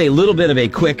A little bit of a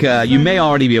quick, you may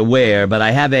already be aware, but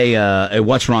I have a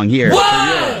What's Wrong Here.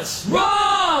 What's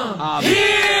wrong here?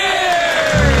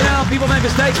 People make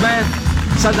mistakes, man.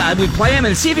 Sometimes we play them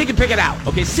and see if you can pick it out.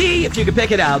 Okay, see if you can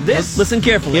pick it out. This, listen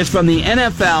carefully. is from the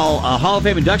NFL Hall of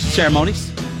Fame induction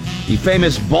ceremonies. The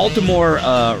famous Baltimore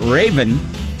Raven,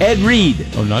 Ed Reed.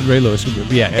 Oh, not Ray Lewis.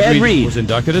 Yeah, Ed Reed was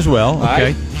inducted as well.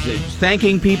 Okay.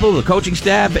 Thanking people, the coaching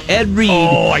staff, Ed Reed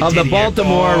of the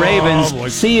Baltimore Ravens. Boy.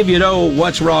 See if you know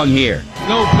what's wrong here.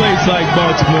 No place like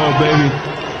Baltimore, baby.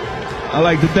 I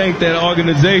like to thank that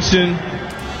organization,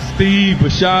 Steve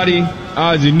Bisciotti,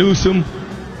 Ozzie Newsome,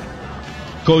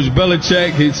 Coach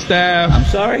Belichick, his staff. I'm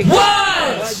sorry?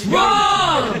 What's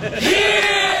wrong here?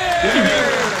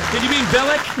 Did you mean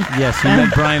Billick? Yes, he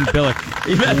meant Brian Billick.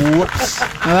 Whoops.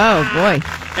 Oh, boy.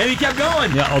 And he kept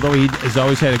going. Yeah, although he has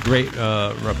always had a great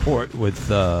rapport with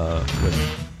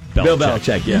Belichick. Bill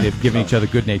Belichick, yeah. They've given each other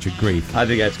good-natured grief. I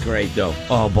think that's great, though.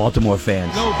 Oh, Baltimore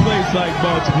fans. No place like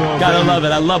Baltimore, Gotta baby. love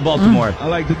it. I love Baltimore. I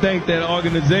like to thank that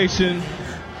organization,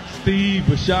 Steve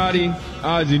Bisciotti,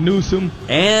 Ozzie Newsome,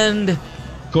 And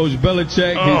Coach Belichick,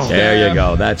 his staff. there you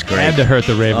go. That's great. Had to hurt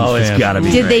the Ravens Oh, it's fans. gotta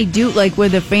be Did great. they do, were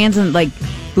the fans,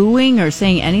 booing or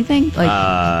saying anything?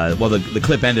 Well, the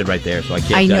clip ended right there, so I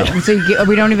can't I tell know. you. So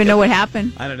we don't even know what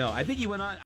happened. I don't know. I think he went on.